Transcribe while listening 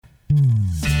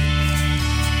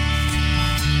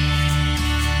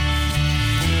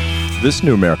This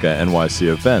New America NYC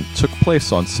event took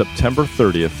place on September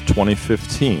 30th,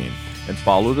 2015, and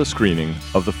followed a screening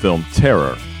of the film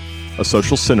Terror, a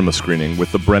social cinema screening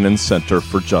with the Brennan Center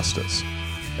for Justice,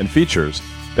 and features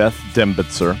Beth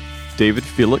Dembitzer, David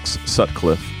Felix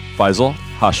Sutcliffe, Faisal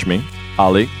Hashmi,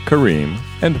 Ali Karim,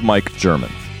 and Mike German.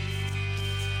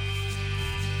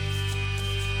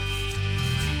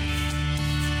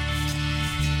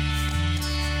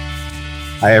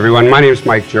 Hi, everyone. My name is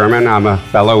Mike German. I'm a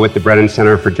fellow with the Brennan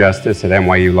Center for Justice at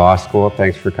NYU Law School.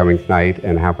 Thanks for coming tonight.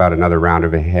 And how about another round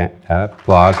of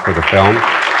applause for the film?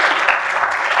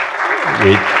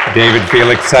 David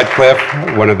Felix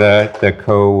Sutcliffe, one of the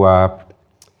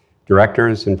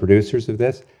co-directors and producers of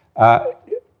this.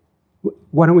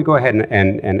 Why don't we go ahead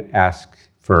and ask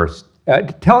first.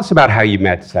 Tell us about how you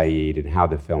met Saeed and how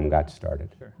the film got started.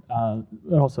 Sure.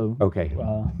 Okay.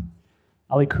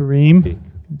 Ali Karim.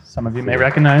 Some of you may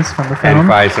recognize from the film. And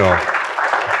Faisal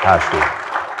Hashmi.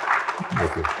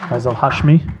 Thank you. Faisal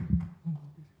Hashmi.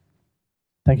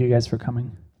 Thank you guys for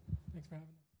coming. Thanks for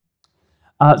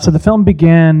having me. So the film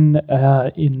began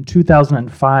in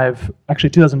 2005, actually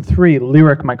 2003.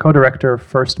 Lyric, my co-director,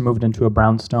 first moved into a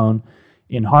brownstone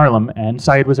in Harlem, and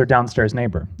Saeed was her downstairs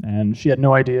neighbor. And she had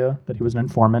no idea that he was an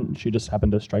informant. She just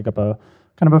happened to strike up a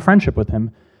kind of a friendship with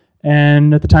him.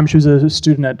 And at the time, she was a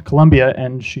student at Columbia,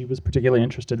 and she was particularly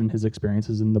interested in his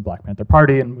experiences in the Black Panther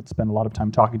Party and would spend a lot of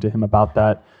time talking to him about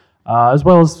that, as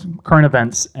well as current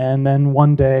events. And then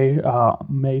one day,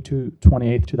 May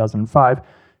 28th, 2005,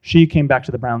 she came back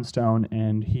to the brownstone,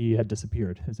 and he had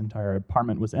disappeared. His entire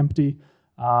apartment was empty,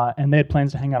 and they had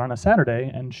plans to hang out on a Saturday,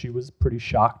 and she was pretty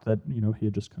shocked that he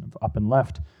had just kind of up and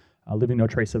left, leaving no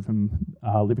trace of him,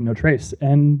 leaving no trace.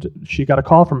 And she got a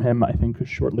call from him, I think,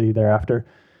 shortly thereafter,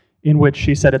 in which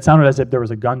she said it sounded as if there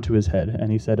was a gun to his head,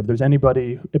 and he said, if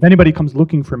anybody comes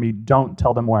looking for me, don't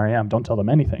tell them where I am, don't tell them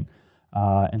anything.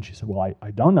 And she said, well, I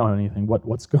don't know anything,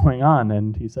 what's going on?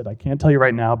 And he said, I can't tell you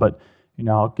right now, but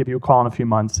I'll give you a call in a few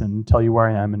months and tell you where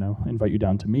I am, and I'll invite you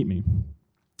down to meet me.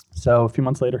 So a few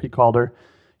months later, he called her,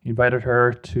 he invited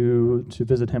her to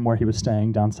visit him where he was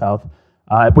staying down south,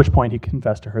 at which point he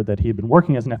confessed to her that he had been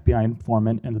working as an FBI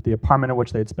informant and that the apartment in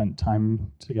which they had spent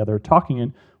time together talking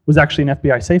in was actually an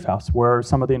FBI safe house where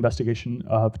some of the investigation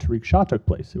of Tariq Shah took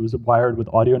place. It was wired with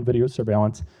audio and video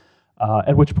surveillance,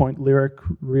 at which point Lyric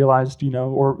realized,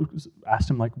 or asked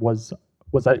him, like,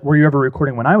 were you ever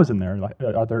recording when I was in there? Like,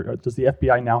 does the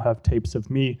FBI now have tapes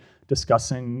of me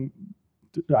discussing,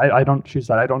 she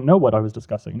said, I don't know what I was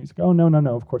discussing. And he's like, oh,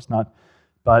 no, of course not.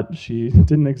 But she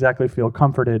didn't exactly feel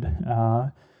comforted.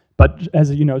 But as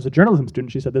a journalism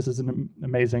student, she said, this is an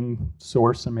amazing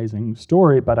source, amazing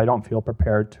story, but I don't feel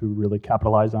prepared to really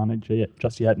capitalize on it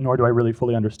just yet, nor do I really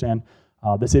fully understand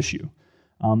this issue.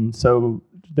 So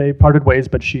they parted ways,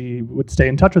 but she would stay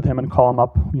in touch with him and call him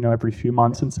up every few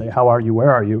months and say, how are you, where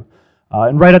are you?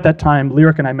 And right at that time,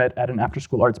 Lyric and I met at an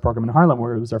after-school arts program in Harlem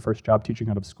where it was our first job teaching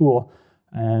out of school.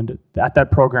 And at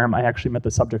that program, I actually met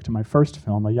the subject of my first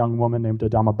film, a young woman named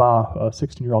Adama Ba, a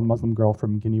 16-year-old Muslim girl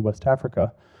from Guinea, West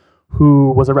Africa,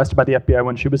 who was arrested by the FBI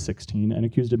when she was 16 and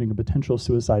accused of being a potential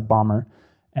suicide bomber.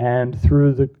 And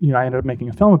through I ended up making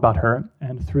a film about her,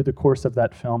 and through the course of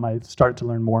that film, I started to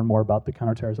learn more and more about the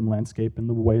counterterrorism landscape and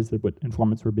the ways that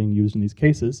informants were being used in these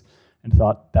cases, and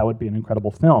thought that would be an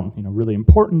incredible film, really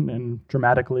important and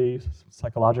dramatically,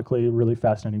 psychologically, really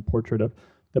fascinating portrait of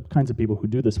the kinds of people who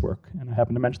do this work. And I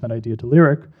happened to mention that idea to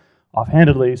Lyric,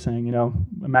 offhandedly, saying,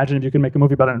 imagine if you could make a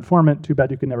movie about an informant, too bad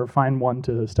you could never find one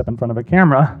to step in front of a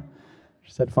camera.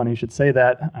 She said, funny you should say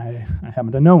that, I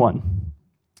happen to know one.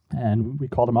 And we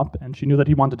called him up, and she knew that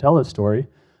he wanted to tell his story,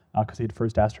 because he had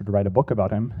first asked her to write a book about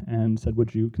him, and said,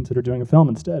 would you consider doing a film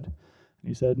instead? And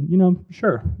he said,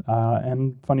 sure.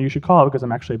 And funny you should call, because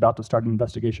I'm actually about to start an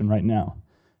investigation right now.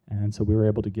 And so we were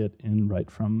able to get in right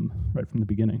from the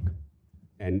beginning.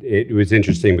 And it was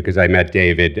interesting because I met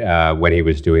David when he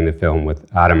was doing the film with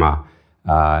Adama,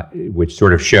 which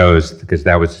sort of shows, because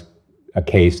that was a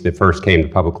case that first came to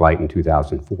public light in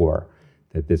 2004,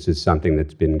 that this is something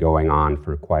that's been going on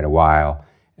for quite a while.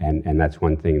 And that's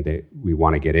one thing that we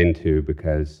want to get into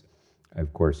because,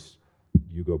 of course,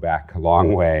 you go back a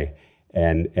long way,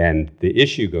 and the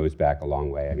issue goes back a long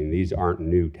way. I mean, these aren't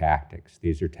new tactics.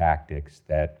 These are tactics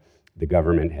that the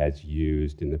government has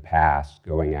used in the past,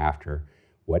 going after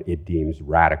what it deems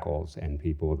radicals and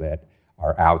people that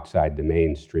are outside the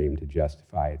mainstream to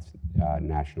justify its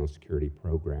national security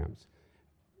programs.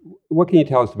 What can you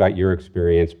tell us about your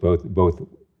experience, both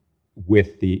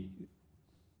with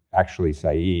actually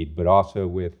Saeed, but also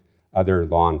with other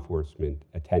law enforcement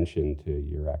attention to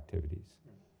your activities?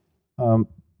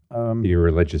 Your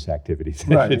religious activities,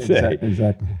 I should say.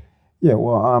 Exactly. Yeah,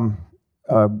 well,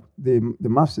 the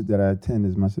masjid that I attend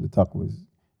is Masjid al-Taqwa.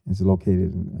 Is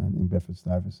located in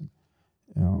Bedford-Stuyvesant,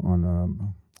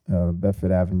 on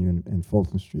Bedford Avenue and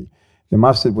Fulton Street. The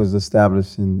masjid was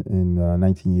established in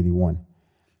 1981,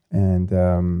 and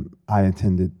I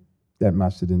attended that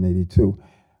masjid in '82.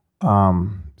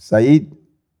 Saeed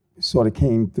sort of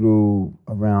came through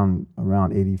around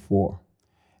 '84,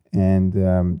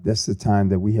 and that's the time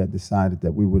that we had decided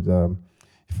that we would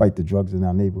fight the drugs in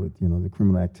our neighborhood, the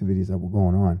criminal activities that were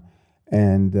going on.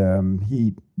 And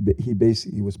he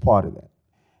basically was part of that.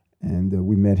 And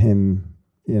we met him,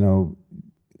 in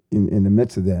the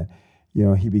midst of that.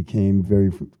 He became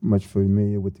very much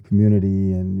familiar with the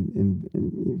community,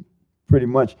 and pretty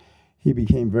much he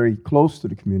became very close to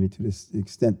the community to this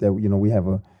extent that, we have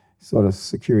a sort of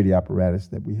security apparatus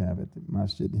that we have at the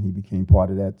masjid, and he became part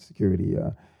of that security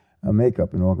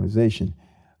makeup and organization.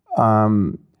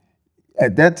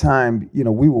 At that time, we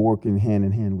were working hand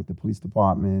in hand with the police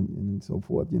department and so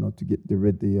forth, to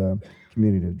rid the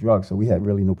community of drugs. So we had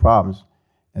really no problems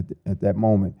at that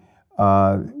moment.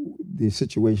 The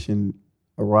situation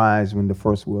arose when the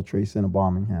first World Trade Center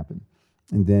bombing happened,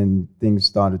 and then things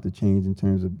started to change in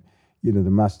terms of, the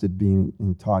masjid being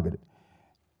targeted.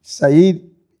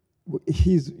 Saeed,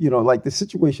 he's, like the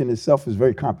situation itself is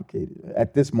very complicated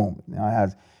at this moment. Now,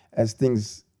 as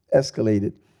things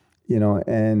escalated,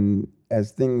 and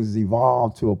as things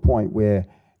evolve to a point where,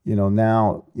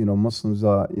 now, Muslims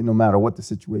are, no matter what the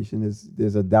situation is,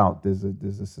 there's a doubt, there's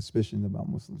a suspicion about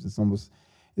Muslims.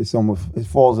 It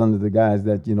falls under the guise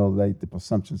that, like the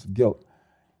presumptions of guilt.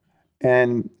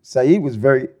 And Saeed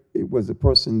was a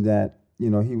person that,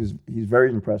 he's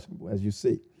very impressionable, as you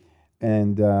see.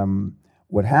 And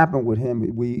what happened with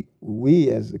him, we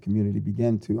as a community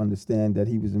began to understand that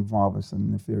he was involved in some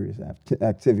nefarious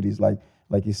activities,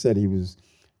 like you said, he was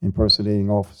impersonating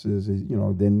officers.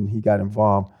 Then he got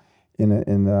involved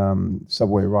in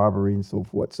subway robbery and so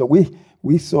forth. So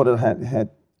we sort of had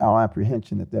our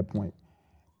apprehension at that point,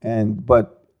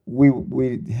 but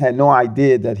we had no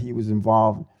idea that he was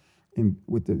involved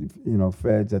with the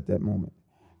feds at that moment.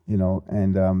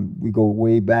 And we go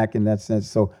way back in that sense.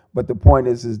 So, but the point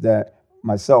is that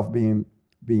myself being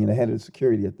the head of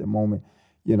security at the moment,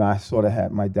 I sort of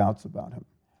had my doubts about him,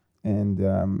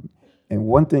 and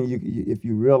one thing, if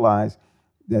you realize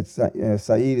that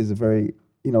Saeed is a very,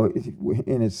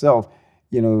 in itself,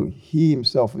 he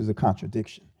himself is a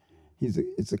contradiction. He's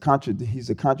a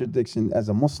contradiction as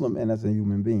a Muslim and as a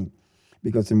human being,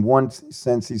 because in one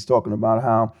sense he's talking about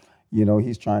how,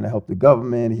 he's trying to help the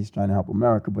government, he's trying to help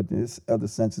America, but there's other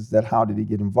senses that how did he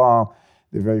get involved?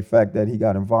 The very fact that he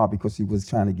got involved because he was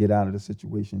trying to get out of the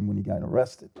situation when he got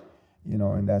arrested,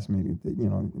 and that's maybe,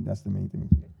 that's the main thing.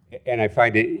 And I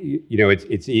find it,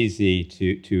 it's easy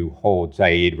to hold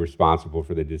Saeed responsible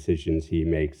for the decisions he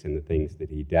makes and the things that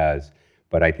he does.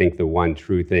 But I think the one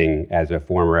true thing as a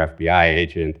former FBI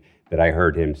agent that I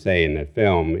heard him say in that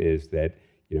film is that,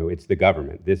 it's the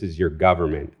government. This is your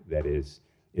government that is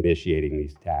initiating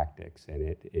these tactics.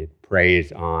 And it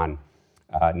preys on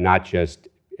not just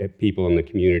people in the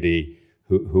community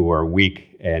who are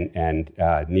weak and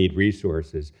need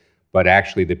resources, but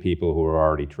actually the people who are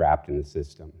already trapped in the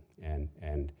system.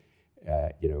 And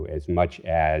as much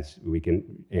as we can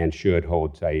and should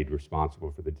hold Saeed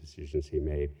responsible for the decisions he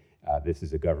made, this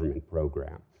is a government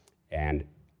program. And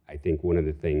I think one of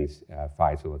the things,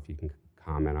 Faisal, if you can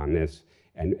comment on this,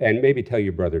 and maybe tell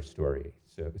your brother's story,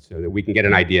 so that we can get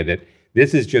an idea that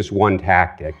this is just one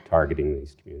tactic targeting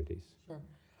these communities.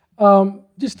 Sure.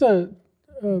 Just to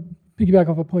piggyback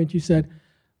off a point you said,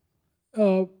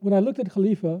 when I looked at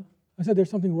Khalifa, I said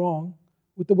there's something wrong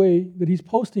with the way that he's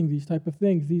posting these type of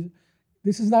things.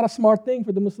 This is not a smart thing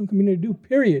for the Muslim community to do,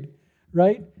 period,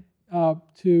 right?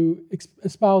 To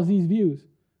espouse these views.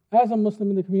 As a Muslim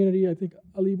in the community, I think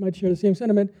Ali might share the same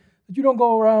sentiment, that you don't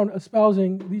go around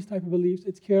espousing these type of beliefs.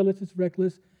 It's careless, it's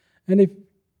reckless. And if,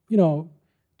 to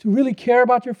really care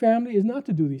about your family is not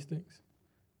to do these things.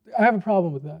 I have a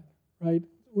problem with that, right?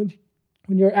 When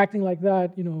you're acting like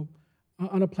that,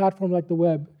 on a platform like the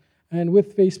web, and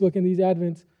with Facebook and these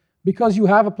advents, because you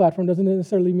have a platform doesn't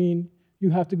necessarily mean you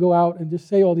have to go out and just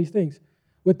say all these things.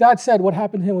 With that said, what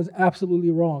happened to him was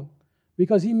absolutely wrong,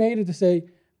 because he made it to say,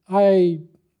 I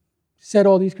said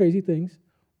all these crazy things,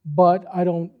 but I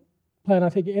don't plan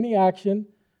on taking any action.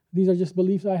 These are just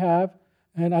beliefs I have,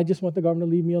 and I just want the government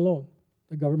to leave me alone.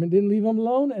 The government didn't leave him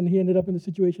alone, and he ended up in the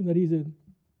situation that he's in.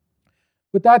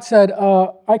 With that said,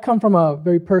 I come from a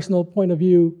very personal point of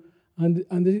view on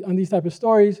these type of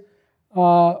stories.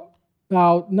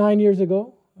 About 9 years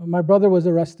ago, my brother was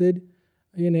arrested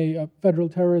in a federal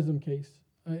terrorism case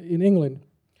in England.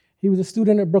 He was a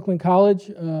student at Brooklyn College.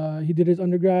 He did his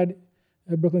undergrad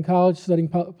at Brooklyn College studying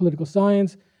political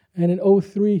science. And in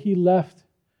 2003, he left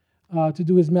to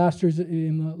do his master's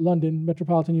in London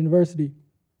Metropolitan University.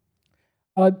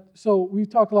 So we've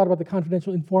talked a lot about the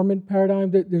confidential informant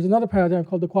paradigm. There's another paradigm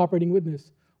called the cooperating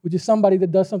witness, which is somebody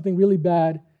that does something really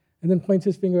bad and then points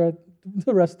his finger at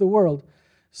the rest of the world.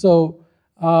 So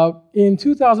in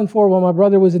 2004, while my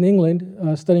brother was in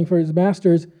England studying for his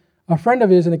master's, a friend of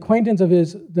his, an acquaintance of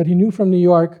his that he knew from New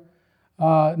York,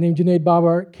 named Junaid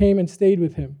Babar, came and stayed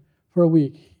with him for a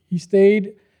week.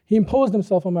 He imposed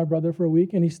himself on my brother for a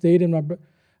week, and he stayed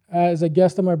as a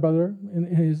guest of my brother in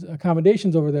his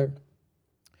accommodations over there.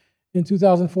 In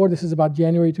 2004, this is about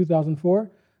January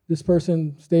 2004, this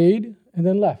person stayed and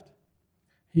then left.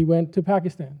 He went to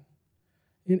Pakistan.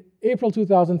 In April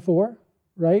 2004,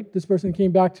 right, this person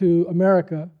came back to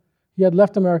America. He had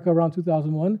left America around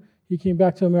 2001. He came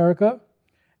back to America,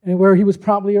 and where he was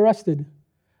promptly arrested.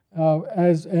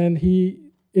 In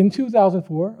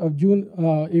 2004,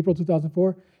 April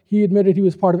 2004, he admitted he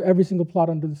was part of every single plot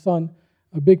under the sun,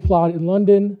 a big plot in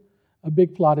London, a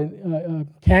big plot in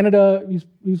Canada.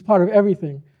 He was part of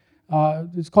everything.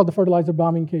 It's called the fertilizer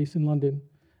bombing case in London.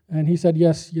 And he said,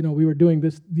 yes, we were doing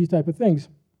these type of things.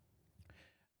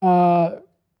 My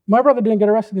brother didn't get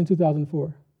arrested in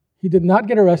 2004. He did not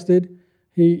get arrested.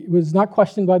 He was not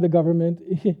questioned by the government,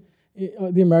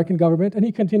 the American government, and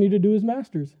he continued to do his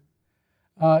master's.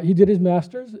 He did his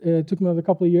master's. It took him another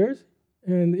couple of years.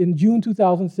 And in June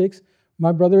 2006,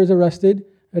 my brother is arrested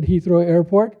at Heathrow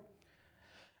Airport.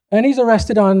 And he's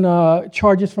arrested on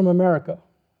charges from America.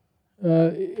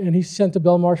 And he's sent to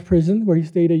Belmarsh Prison, where he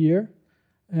stayed a year.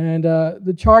 And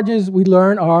the charges we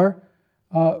learn are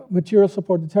material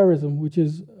support to terrorism, which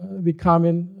is the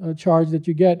common charge that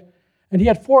you get. And he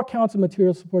had 4 counts of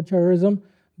material support terrorism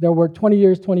that were 20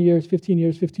 years, 20 years, 15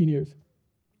 years, 15 years.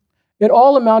 It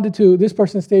all amounted to, this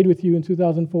person stayed with you in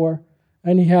 2004,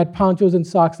 and he had ponchos and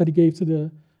socks that he gave to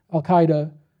the Al-Qaeda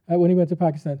when he went to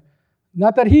Pakistan.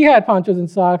 Not that he had ponchos and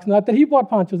socks, not that he bought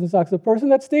ponchos and socks, the person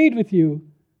that stayed with you,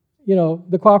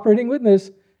 the cooperating witness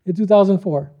in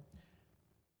 2004.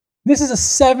 This is a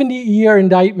 70-year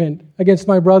indictment against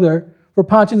my brother for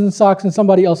ponchos and socks and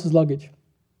somebody else's luggage.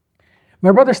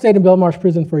 My brother stayed in Belmarsh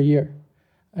Prison for a year,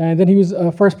 and then he was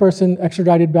the first person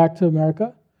extradited back to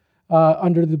America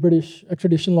under the British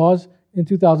extradition laws in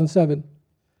 2007.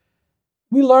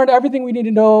 We learned everything we need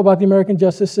to know about the American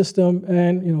justice system,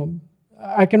 and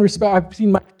I've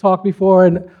seen Mike talk before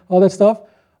and all that stuff,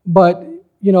 but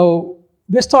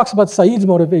this talks about Saeed's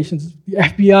motivations, the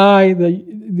FBI,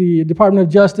 the Department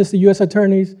of Justice, the U.S.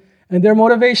 attorneys, and their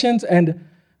motivations, and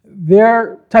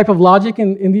their type of logic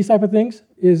in these type of things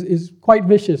is quite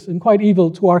vicious and quite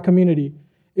evil to our community.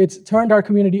 It's turned our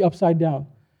community upside down.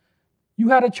 You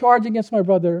had a charge against my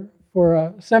brother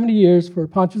for 70 years for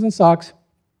ponchos and socks.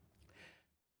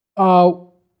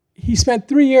 He spent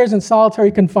 3 years in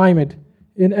solitary confinement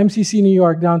in MCC, New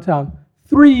York, downtown.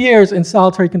 3 years in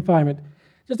solitary confinement.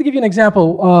 Just to give you an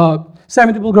example,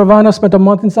 Sammy Gravano spent a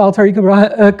month in solitary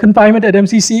confinement at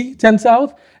MCC, 10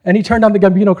 South, and he turned on the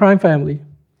Gambino crime family.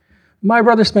 My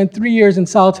brother spent 3 years in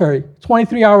solitary,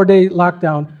 23-hour-day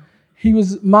lockdown. He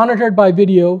was monitored by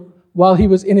video while he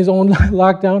was in his own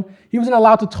lockdown. He wasn't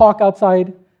allowed to talk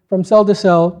outside from cell to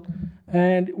cell,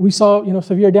 and we saw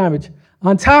severe damage.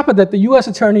 On top of that, the U.S.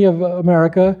 Attorney of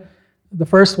America, the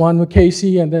first one,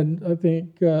 McCasey, and then I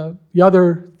think the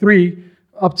other 3,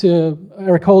 up to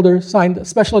Eric Holder, signed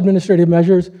special administrative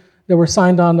measures that were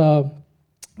signed on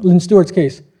Lynn Stewart's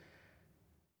case.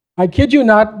 I kid you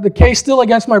not, the case still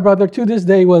against my brother to this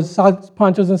day was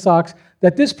ponchos and socks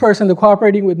that this person, the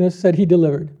cooperating witness, said he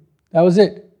delivered. That was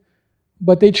it.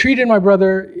 But they treated my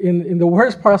brother in the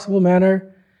worst possible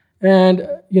manner, and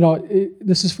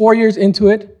this is 4 years into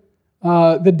it.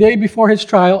 The day before his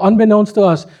trial, unbeknownst to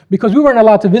us, because we weren't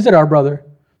allowed to visit our brother,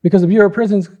 because the Bureau of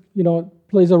Prisons,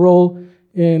 plays a role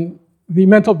in the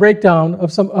mental breakdown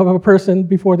of a person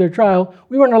before their trial.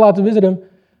 We weren't allowed to visit him.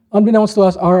 Unbeknownst to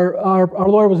us, our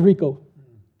lawyer was Rico.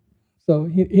 So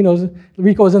he knows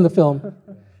Rico was in the film.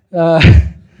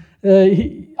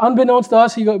 Unbeknownst to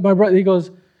us, he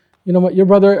goes, your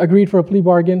brother agreed for a plea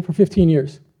bargain for 15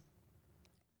 years.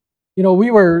 We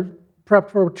were prepped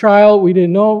for trial. We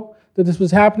didn't know that this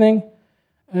was happening.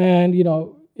 And,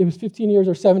 it was 15 years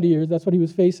or 70 years. That's what he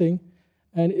was facing.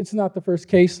 And it's not the first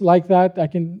case like that. I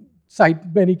can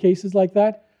cite many cases like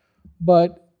that.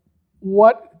 But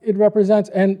what it represents,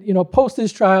 and post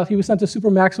his trial, he was sent to super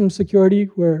maximum security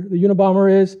where the Unabomber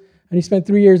is, and he spent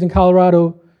 3 years in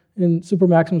Colorado in super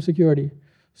maximum security.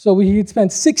 So he'd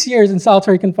spent 6 years in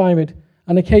solitary confinement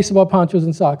on a case about ponchos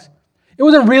and socks. it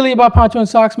wasn't really about poncho and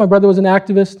socks. My brother was an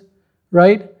activist,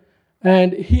 right?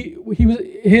 And he was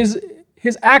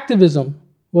his activism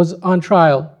was on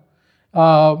trial.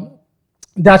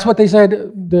 That's what they said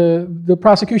the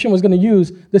prosecution was going to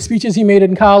use. The speeches he made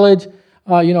in college,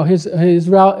 his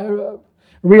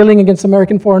railing against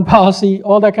American foreign policy,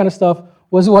 all that kind of stuff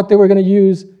was what they were going to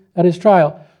use at his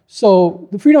trial. So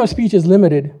the freedom of speech is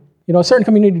limited. A certain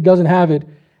community doesn't have it.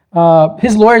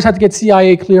 His lawyers had to get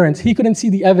CIA clearance. He couldn't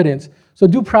see the evidence. So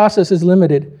due process is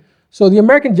limited. So the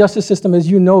American justice system,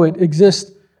 as you know it,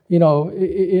 exists, in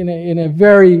a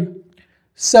very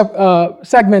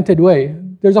segmented way.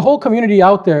 There's a whole community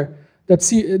out there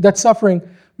that's suffering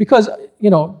because,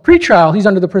 pre-trial, he's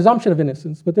under the presumption of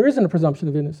innocence, but there isn't a presumption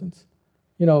of innocence.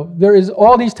 There is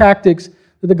all these tactics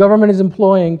that the government is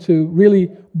employing to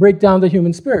really break down the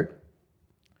human spirit.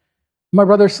 My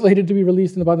brother's slated to be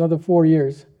released in about another 4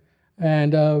 years.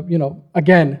 And,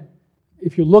 again,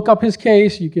 if you look up his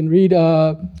case, you can read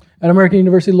an American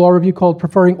University Law Review called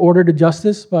Preferring Order to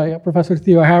Justice by Professor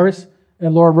Theo Harris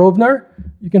and Laura Rovner.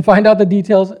 You can find out the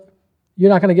details. You're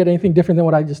not going to get anything different than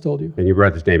what I just told you. And your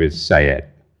brother's name is Syed.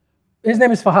 His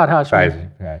name is Fahad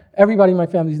Hashmi. Right. Everybody in my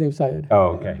family's name is Syed.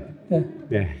 Oh, okay.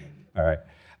 Yeah. All right.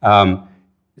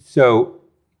 So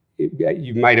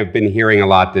you might have been hearing a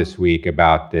lot this week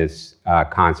about this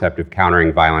concept of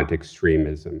countering violent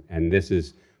extremism. And this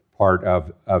is part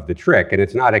of the trick. And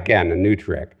it's not, again, a new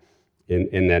trick.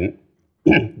 And then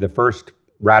the first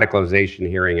radicalization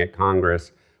hearing at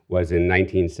Congress was in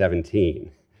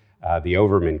 1917, the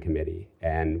Overman Committee.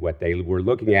 And what they were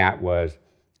looking at was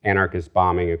anarchist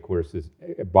bombing, of course,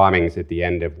 bombings at the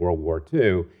end of World War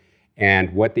II.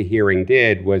 And what the hearing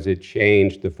did was it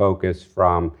changed the focus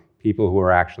from people who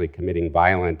are actually committing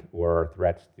violent or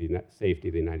threats to the safety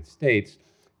of the United States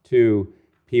to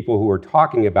people who were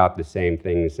talking about the same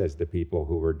things as the people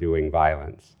who were doing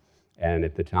violence. And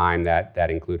at the time, that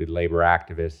included labor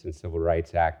activists and civil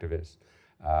rights activists,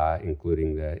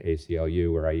 including the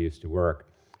ACLU, where I used to work.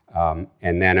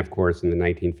 And then, of course, in the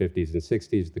 1950s and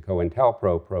 60s, the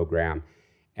COINTELPRO program.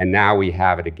 And now we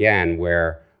have it again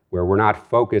where we're not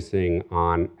focusing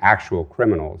on actual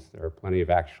criminals. There are plenty of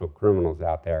actual criminals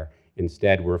out there.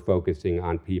 Instead, we're focusing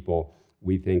on people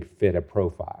we think fit a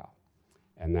profile.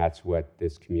 And that's what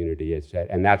this community has said.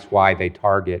 And that's why they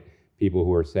target people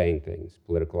who are saying things,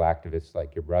 political activists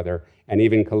like your brother, and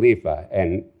even Khalifa.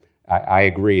 And I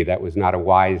agree, that was not a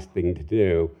wise thing to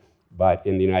do, but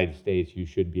in the United States, you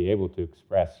should be able to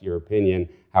express your opinion,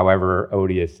 however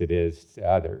odious it is to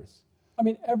others. I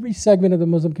mean, every segment of the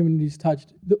Muslim community is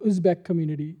touched. The Uzbek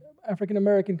community, African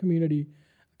American community,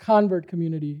 convert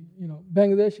community,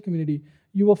 Bangladeshi community.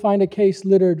 You will find a case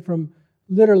littered from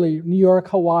literally New York,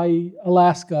 Hawaii,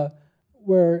 Alaska,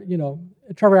 where,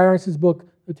 Trevor Aaronson's book,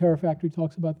 The Terror Factory,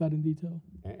 talks about that in detail.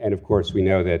 And of course, we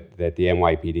know that the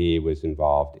NYPD was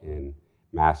involved in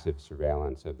massive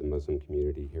surveillance of the Muslim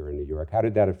community here in New York. How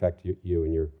did that affect you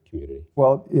and your community?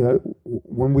 Well,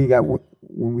 when we got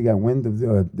wind of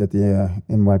that the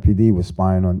NYPD was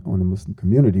spying on the Muslim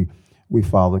community, we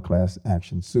filed a class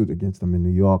action suit against them in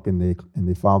New York, and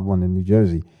they filed one in New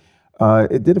Jersey.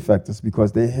 It did affect us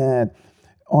because they had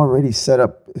already set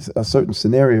up a certain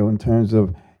scenario in terms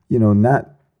of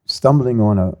not stumbling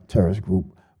on a terrorist group,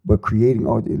 but creating,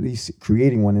 or at least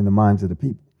creating one in the minds of the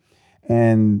people.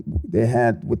 And they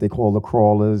had what they call the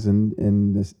crawlers,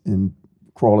 and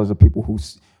crawlers are people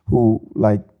who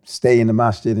like stay in the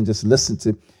masjid and just listen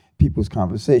to people's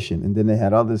conversation. And then they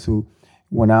had others who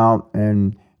went out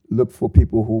and looked for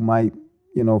people who might,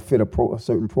 fit a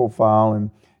certain profile and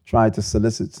tried to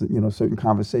solicit, certain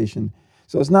conversation.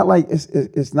 So it's not like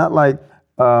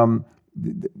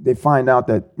they find out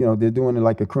that they're doing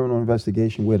like a criminal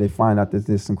investigation where they find out that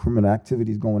there's some criminal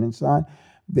activities going inside.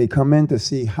 They come in to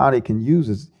see how they can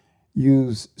use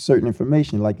certain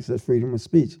information, like you said, freedom of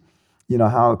speech,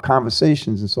 how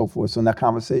conversations and so forth. So that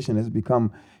conversation has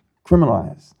become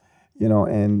criminalized,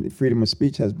 and freedom of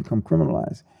speech has become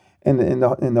criminalized. And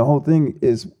the whole thing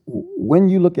is, when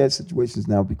you look at situations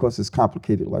now, because it's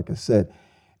complicated, like I said,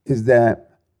 is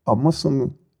that a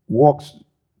Muslim walks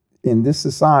in this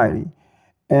society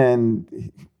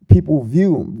and people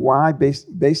view why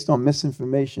based on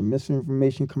misinformation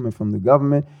coming from the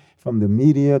government, from the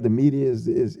media. The media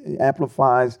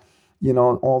amplifies,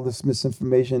 all this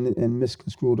misinformation and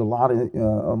misconstrued a lot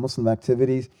of Muslim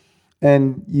activities,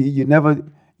 and you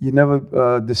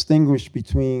never distinguish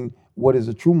between what is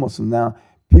a true Muslim. Now,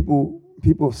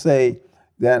 people say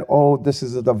that, oh, this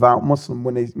is a devout Muslim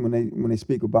when they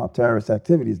speak about terrorist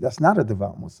activities. That's not a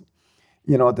devout Muslim.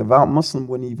 A devout Muslim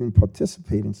wouldn't even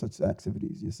participate in such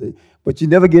activities, you see. But you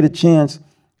never get a chance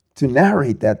to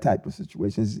narrate that type of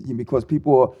situations because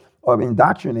people are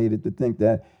indoctrinated to think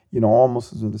that all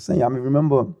Muslims are the same. I mean,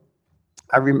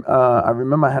 I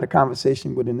remember I had a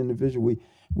conversation with an individual.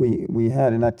 We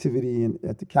had an activity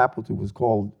at the Capitol. It was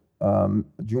called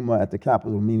Juma at the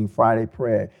Capitol, meaning Friday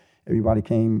prayer. Everybody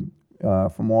came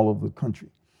from all over the country,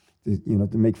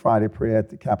 to make Friday prayer at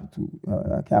the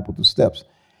Capitol steps.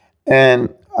 And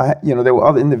there were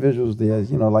other individuals there,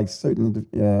 like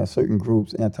certain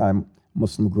groups,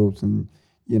 anti-Muslim groups, and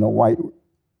white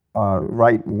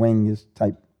right-wing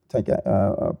type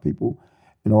people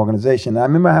in the organization. And I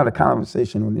remember I had a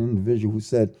conversation with an individual who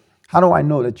said, "How do I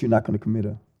know that you're not going to commit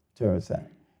a terrorist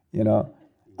act?"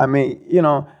 I mean,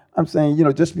 I'm saying,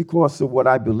 just because of what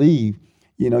I believe,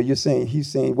 he's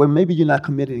saying, well, maybe you're not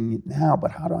committing it now,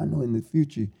 but how do I know in the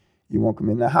future you won't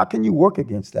commit? Now, how can you work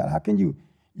against that? How can you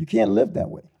can't live that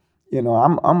way.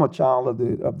 I'm a child of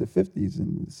the 50s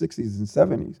and 60s and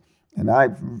 70s, and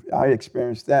I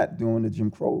experienced that during the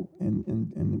Jim Crow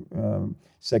and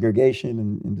segregation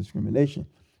and discrimination.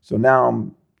 So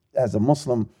now, as a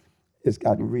Muslim, it's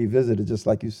gotten revisited, just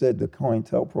like you said. The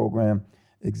COINTEL program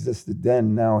existed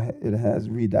then. Now it has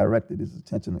redirected its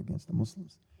attention against the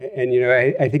Muslims. And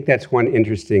I think that's one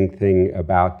interesting thing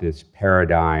about this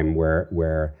paradigm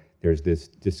where there's this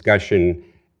discussion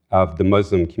of the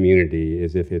Muslim community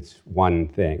as if it's one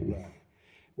thing,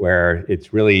 where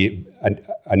it's really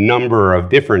a number of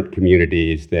different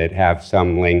communities that have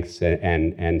some links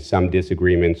and some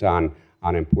disagreements on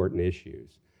important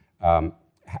issues.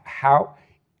 How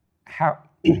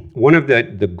one of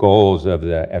the goals of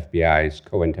the FBI's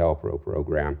COINTELPRO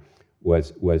program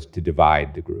was to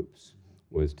divide the groups,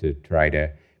 was to try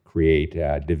to create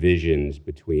divisions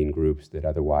between groups that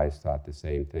otherwise thought the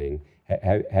same thing.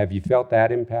 Have you felt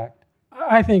that impact?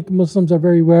 I think Muslims are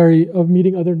very wary of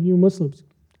meeting other new Muslims.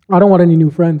 I don't want any new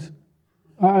friends.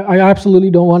 I absolutely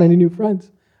don't want any new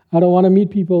friends. I don't want to meet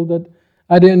people that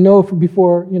I didn't know from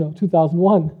before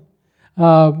 2001.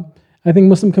 I think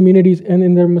Muslim communities and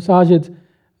in their masajids,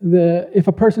 if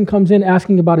a person comes in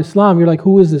asking about Islam, you're like,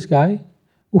 who is this guy?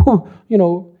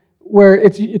 Where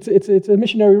it's a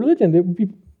missionary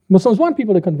religion. Muslims want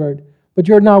people to convert, but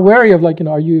you're now wary of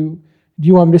do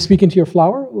you want me to speak into your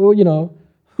flower? Well,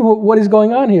 what is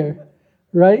going on here,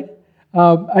 right?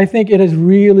 I think it has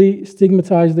really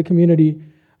stigmatized the community,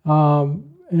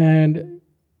 and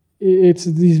it's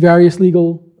these various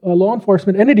legal law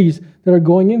enforcement entities that are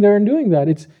going in there and doing that.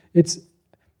 It's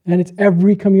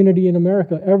every community in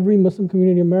America, every Muslim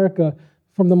community in America,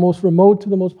 from the most remote to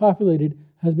the most populated,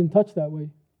 has been touched that way.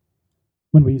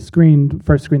 When we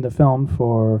first screened the film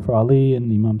for Ali and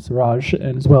Imam Siraj,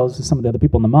 and as well as some of the other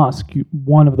people in the mosque,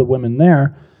 one of the women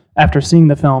there, after seeing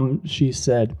the film, she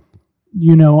said,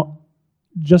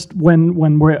 just when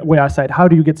we're way outside, how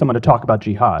do you get someone to talk about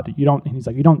jihad? And he's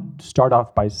like, you don't start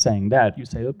off by saying that. You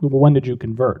say, well, when did you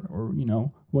convert? Or,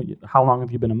 how long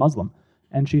have you been a Muslim?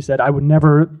 And she said, I would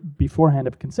never beforehand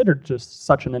have considered just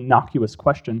such an innocuous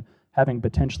question having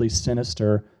potentially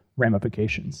sinister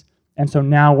ramifications. And so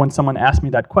now when someone asks me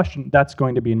that question, that's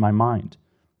going to be in my mind,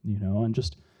 and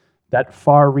just that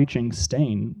far-reaching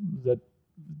stain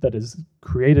that is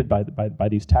created by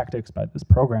these tactics, by this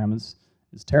program is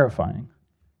terrifying.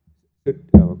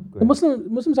 The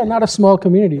Muslims are not a small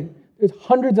community. There's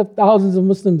hundreds of thousands of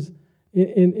Muslims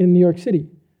in New York City.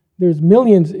 There's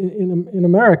millions in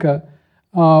America.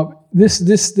 This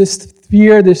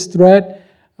fear, this threat,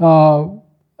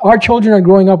 our children are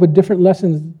growing up with different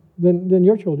lessons than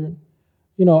your children.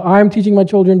 I'm teaching my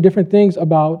children different things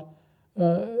about,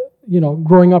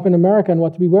 growing up in America and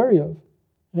what to be wary of.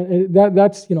 And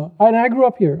that's and I grew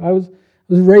up here. I was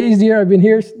raised here. I've been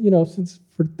here, since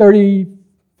for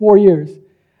 34 years.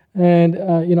 And,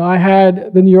 I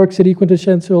had the New York City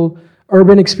quintessential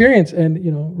urban experience. And,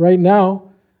 right now,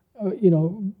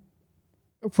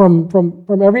 from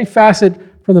every facet,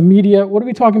 from the media, what are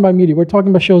we talking about media? We're talking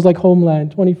about shows like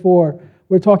Homeland, 24.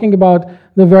 We're talking about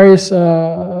the various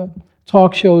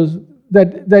talk shows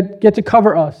that get to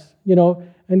cover us,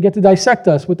 and get to dissect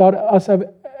us without us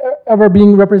ever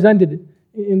being represented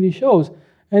in these shows.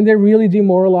 And they're really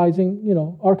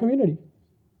demoralizing, our community.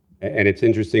 And it's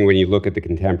interesting when you look at the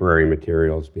contemporary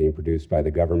materials being produced by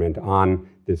the government on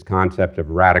this concept of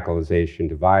radicalization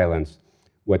to violence,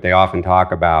 what they often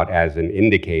talk about as an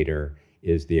indicator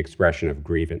is the expression of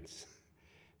grievance.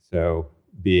 So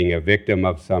being a victim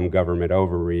of some government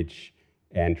overreach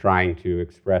and trying to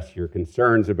express your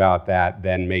concerns about that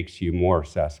then makes you more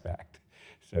suspect.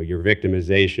 So your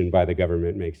victimization by the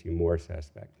government makes you more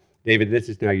suspect. David, this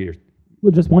is now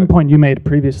Well, just one point you made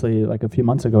previously, like a few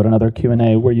months ago at another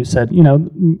Q&A, where you said,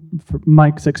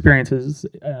 Mike's experiences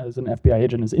as an FBI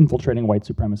agent is infiltrating white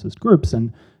supremacist groups,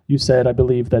 and you said, I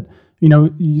believe that,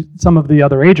 some of the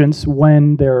other agents,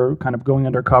 when they're kind of going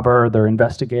undercover, they're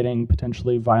investigating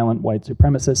potentially violent white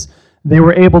supremacists, they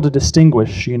were able to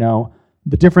distinguish,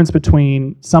 the difference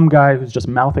between some guy who's just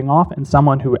mouthing off and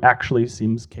someone who actually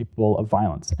seems capable of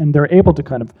violence. And they're able to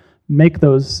kind of make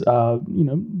those,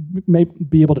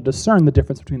 be able to discern the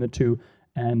difference between the two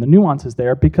and the nuances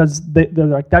there, because they're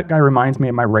like, that guy reminds me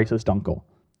of my racist uncle,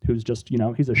 who's just,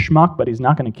 he's a schmuck, but he's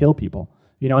not going to kill people.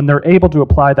 And they're able to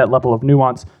apply that level of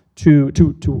nuance to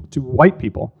white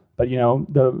people. But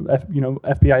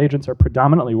FBI agents are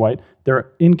predominantly white.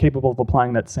 They're incapable of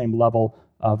applying that same level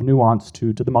of nuance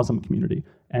to the Muslim community.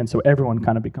 And so everyone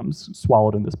kind of becomes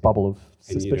swallowed in this bubble of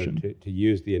suspicion. And, to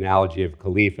use the analogy of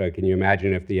Khalifa, can you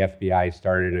imagine if the FBI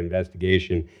started an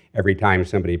investigation every time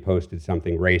somebody posted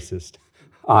something racist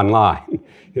online?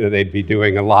 They'd be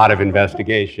doing a lot of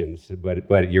investigations.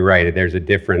 But you're right, there's a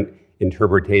different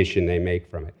interpretation they make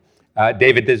from it.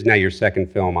 David, this is now your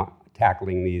second film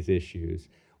tackling these issues.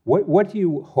 What do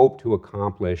you hope to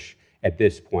accomplish at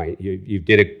this point? You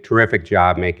did a terrific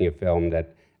job making a film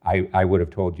that I would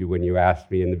have told you when you asked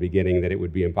me in the beginning that it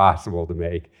would be impossible to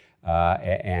make,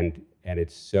 and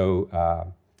it's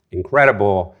so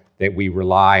incredible that we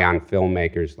rely on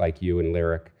filmmakers like you and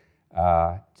Lyric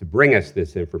to bring us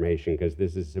this information, because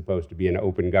this is supposed to be an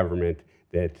open government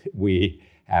that we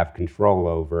have control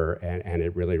over, and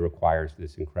it really requires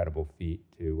this incredible feat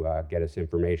to get us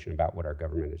information about what our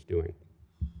government is doing.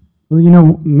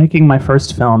 Well, making my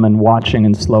first film and watching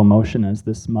in slow motion as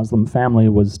this Muslim family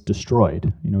was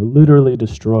destroyed, literally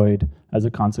destroyed as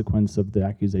a consequence of the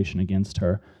accusation against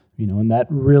her, and that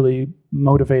really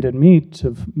motivated me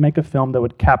to make a film that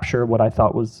would capture what I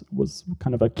thought was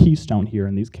kind of a keystone here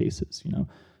in these cases.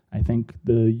 I think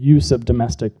the use of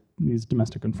these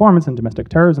domestic informants and domestic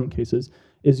terrorism cases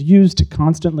is used to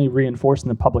constantly reinforce in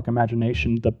the public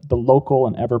imagination the local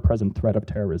and ever-present threat of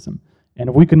terrorism. And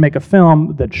if we can make a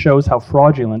film that shows how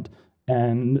fraudulent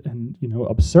and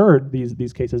absurd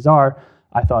these cases are,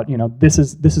 I thought, this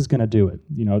is going to do it.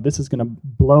 This is going to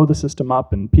blow the system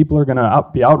up, and people are going to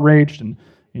be outraged. And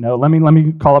let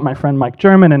me call up my friend Mike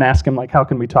German and ask him, like, how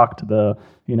can we talk to the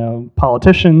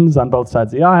politicians on both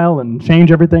sides of the aisle and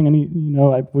change everything?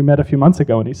 And we met a few months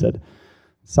ago, and he said,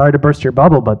 sorry to burst your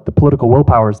bubble, but the political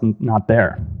willpower is not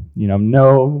there.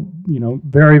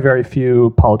 Very, very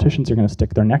few politicians are going to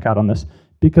stick their neck out on this,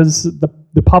 because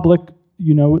the public,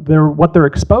 what they're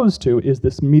exposed to is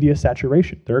this media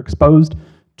saturation. They're exposed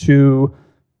to,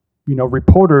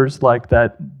 reporters like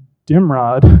that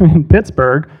Dimrod in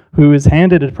Pittsburgh, who is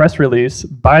handed a press release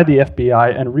by the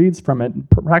FBI and reads from it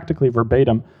practically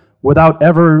verbatim without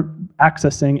ever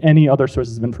accessing any other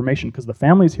sources of information, because the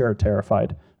families here are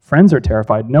terrified, friends are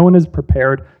terrified, no one is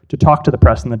prepared to talk to the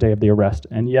press on the day of the arrest,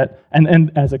 and yet,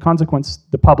 and as a consequence,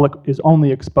 the public is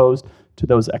only exposed to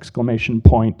those exclamation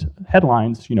point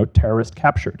headlines, terrorist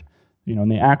captured.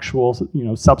 And the actual,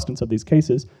 substance of these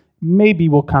cases maybe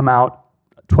will come out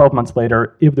 12 months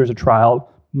later if there's a trial.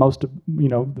 Most of,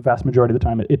 the vast majority of the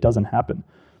time, it doesn't happen.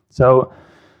 So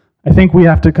I think we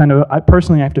have to I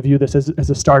personally have to view this as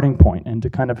a starting point, and to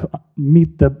kind of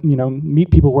meet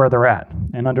people where they're at,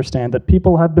 and understand that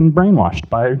people have been brainwashed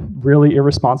by really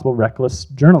irresponsible, reckless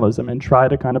journalism, and try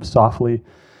to kind of softly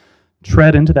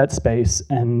tread into that space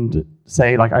and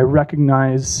say, like, I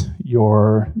recognize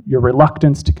your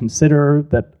reluctance to consider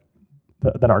that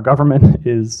our government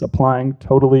is applying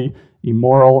totally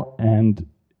immoral and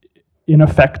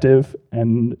ineffective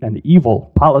and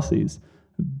evil policies.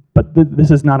 But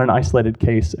this is not an isolated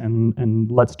case, and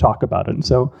let's talk about it. And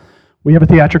so we have a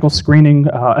theatrical screening,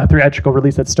 a theatrical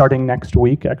release that's starting next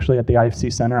week, actually at the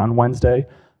IFC Center on Wednesday.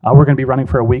 We're going to be running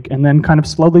for a week, and then kind of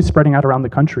slowly spreading out around the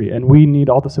country. And we need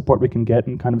all the support we can get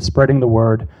in kind of spreading the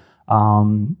word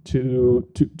to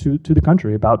the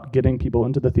country about getting people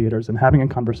into the theaters and having a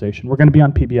conversation. We're going to be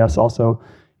on PBS also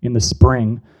in the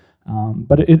spring,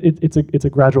 but it's a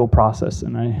gradual process,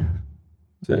 and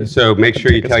So make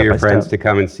sure you tell your friends to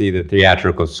come and see the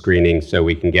theatrical screening so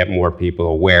we can get more people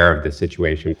aware of the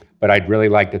situation. But I'd really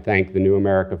like to thank the New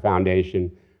America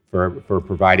Foundation for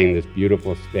providing this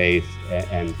beautiful space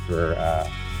and for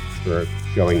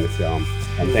showing the film.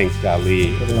 And thanks to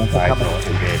Ali, Faisal,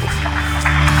 and David.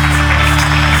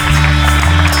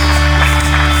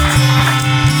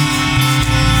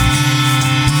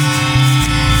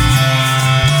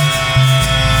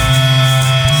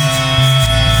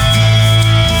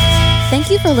 Thank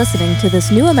you for listening to this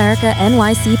New America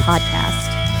NYC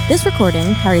podcast. This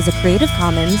recording carries a Creative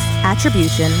Commons,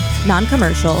 Attribution,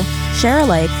 Non-Commercial, Share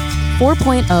Alike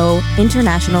 4.0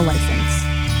 International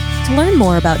License. To learn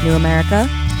more about New America,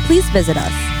 please visit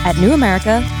us at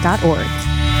newamerica.org.